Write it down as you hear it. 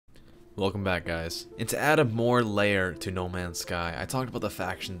Welcome back, guys. And to add a more layer to No Man's Sky, I talked about the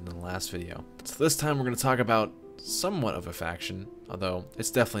faction in the last video. So this time we're going to talk about somewhat of a faction, although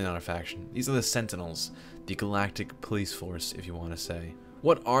it's definitely not a faction. These are the Sentinels, the galactic police force, if you want to say.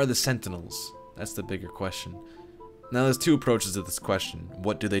 What are the Sentinels? That's the bigger question. Now there's two approaches to this question.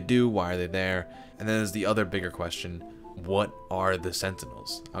 What do they do? Why are they there? And then there's the other bigger question. What are the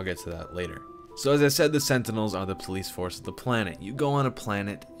Sentinels? I'll get to that later. So as I said, the Sentinels are the police force of the planet. You go on a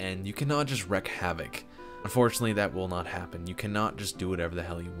planet and you cannot just wreak havoc. Unfortunately, that will not happen. You cannot just do whatever the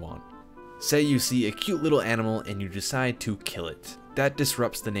hell you want. Say you see a cute little animal and you decide to kill it. That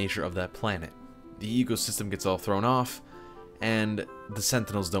disrupts the nature of that planet. The ecosystem gets all thrown off, and the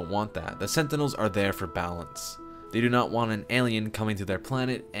Sentinels don't want that. The Sentinels are there for balance. They do not want an alien coming to their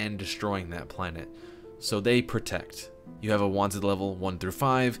planet and destroying that planet. So they protect. You have a wanted level 1 through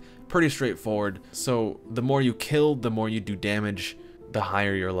 5, pretty straightforward. So the more you kill, the more you do damage, the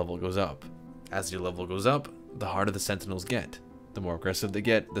higher your level goes up. As your level goes up, the harder the Sentinels get. The more aggressive they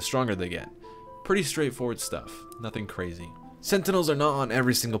get, the stronger they get. Pretty straightforward stuff, nothing crazy. Sentinels are not on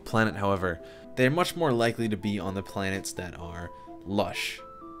every single planet, however. They are much more likely to be on the planets that are lush,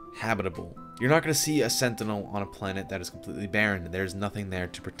 habitable. You're not going to see a Sentinel on a planet that is completely barren. There's nothing there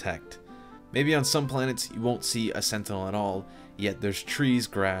to protect. Maybe on some planets you won't see a Sentinel at all, yet there's trees,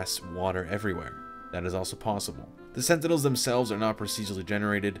 grass, water everywhere. That is also possible. The Sentinels themselves are not procedurally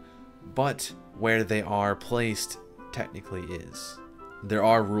generated, but where they are placed technically is. There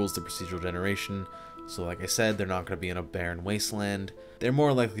are rules to procedural generation, so like I said, they're not going to be in a barren wasteland. They're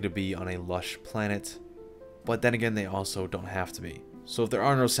more likely to be on a lush planet, but then again they also don't have to be. So if there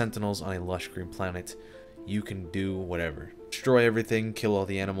are no Sentinels on a lush green planet, you can do whatever. Destroy everything, kill all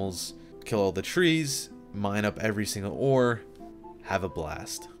the animals, kill all the trees, mine up every single ore, have a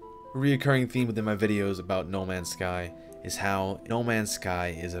blast. A reoccurring theme within my videos about No Man's Sky is how No Man's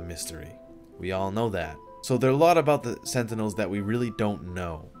Sky is a mystery. We all know that. So there are a lot about the Sentinels that we really don't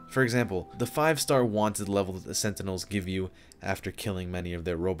know. For example, the 5-star wanted level that the Sentinels give you after killing many of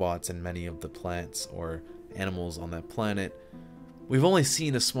their robots and many of the plants or animals on that planet. We've only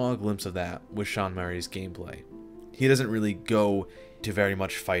seen a small glimpse of that with Sean Murray's gameplay. He doesn't really go to very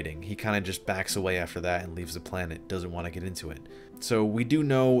much fighting. He kind of just backs away after that and leaves the planet, doesn't want to get into it. So we do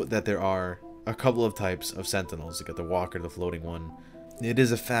know that there are a couple of types of Sentinels. You got the walker, the floating one. It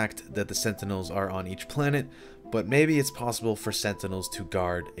is a fact that the Sentinels are on each planet, but maybe it's possible for Sentinels to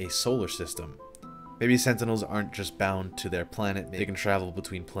guard a solar system. Maybe Sentinels aren't just bound to their planet, they can travel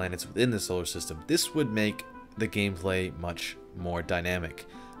between planets within the solar system. This would make the gameplay much more dynamic,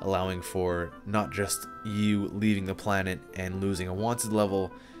 allowing for not just you leaving the planet and losing a wanted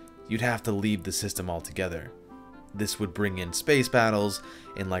level, you'd have to leave the system altogether. This would bring in space battles,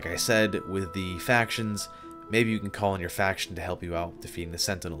 and like I said, with the factions, maybe you can call on your faction to help you out defeating the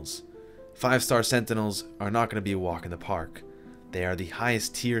Sentinels. 5-star Sentinels are not going to be a walk in the park. They are the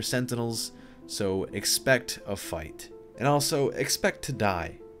highest tier Sentinels, so expect a fight. And also, expect to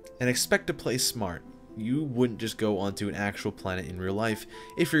die. And expect to play smart. You wouldn't just go onto an actual planet in real life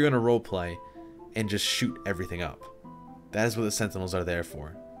if you're going to roleplay and just shoot everything up. That is what the Sentinels are there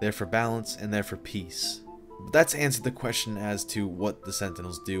for. They're for balance and they're for peace. But that's answered the question as to what the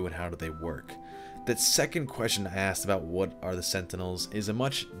Sentinels do and how do they work. That second question I asked about what are the Sentinels is a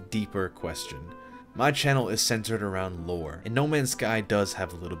much deeper question. My channel is centered around lore, and No Man's Sky does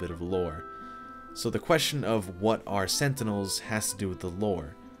have a little bit of lore. So the question of what are Sentinels has to do with the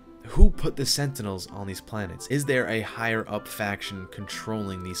lore. Who put the Sentinels on these planets? Is there a higher up faction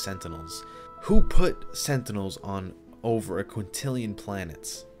controlling these Sentinels? Who put Sentinels on over a quintillion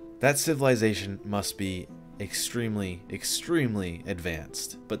planets? That civilization must be extremely, extremely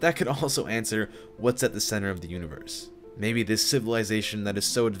advanced. But that could also answer what's at the center of the universe. Maybe this civilization that is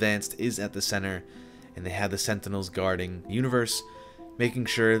so advanced is at the center, and they have the Sentinels guarding the universe, making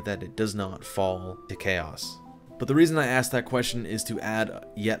sure that it does not fall to chaos. But the reason I asked that question is to add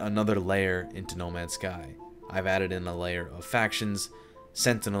yet another layer into No Man's Sky. I've added in a layer of factions,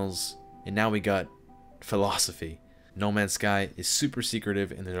 Sentinels, and now we got philosophy. No Man's Sky is super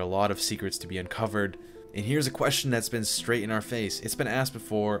secretive and there are a lot of secrets to be uncovered. And here's a question that's been straight in our face. It's been asked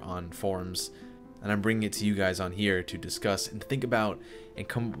before on forums, and I'm bringing it to you guys on here to discuss and think about and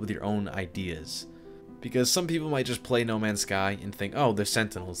come up with your own ideas. Because some people might just play No Man's Sky and think, oh, there's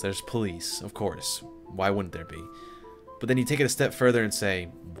Sentinels, there's police, of course. Why wouldn't there be? But then you take it a step further and say,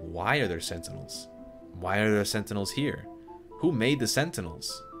 why are there Sentinels? Why are there Sentinels here? Who made the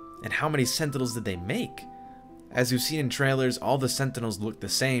Sentinels? And how many Sentinels did they make? As you've seen in trailers, all the Sentinels look the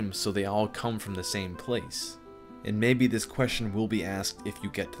same, so they all come from the same place. And maybe this question will be asked if you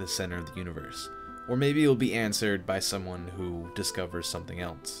get to the center of the universe. Or maybe it will be answered by someone who discovers something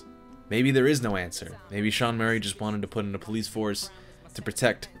else. Maybe there is no answer. Maybe Sean Murray just wanted to put in a police force to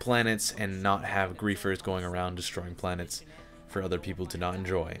protect planets and not have griefers going around destroying planets for other people to not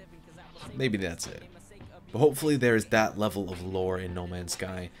enjoy. Maybe that's it. But hopefully there is that level of lore in No Man's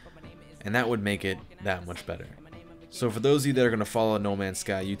Sky, and that would make it that much better. So for those of you that are going to follow No Man's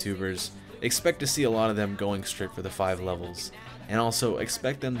Sky YouTubers, expect to see a lot of them going straight for the 5 levels, and also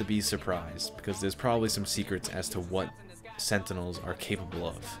expect them to be surprised, because there's probably some secrets as to what Sentinels are capable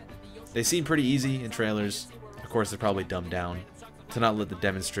of. They seem pretty easy in trailers. Of course, they're probably dumbed down to not let the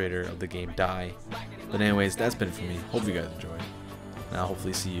demonstrator of the game die. But anyways, that's been for me. Hope you guys enjoyed. And I'll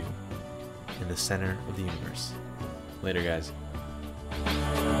hopefully see you in the center of the universe. Later, guys.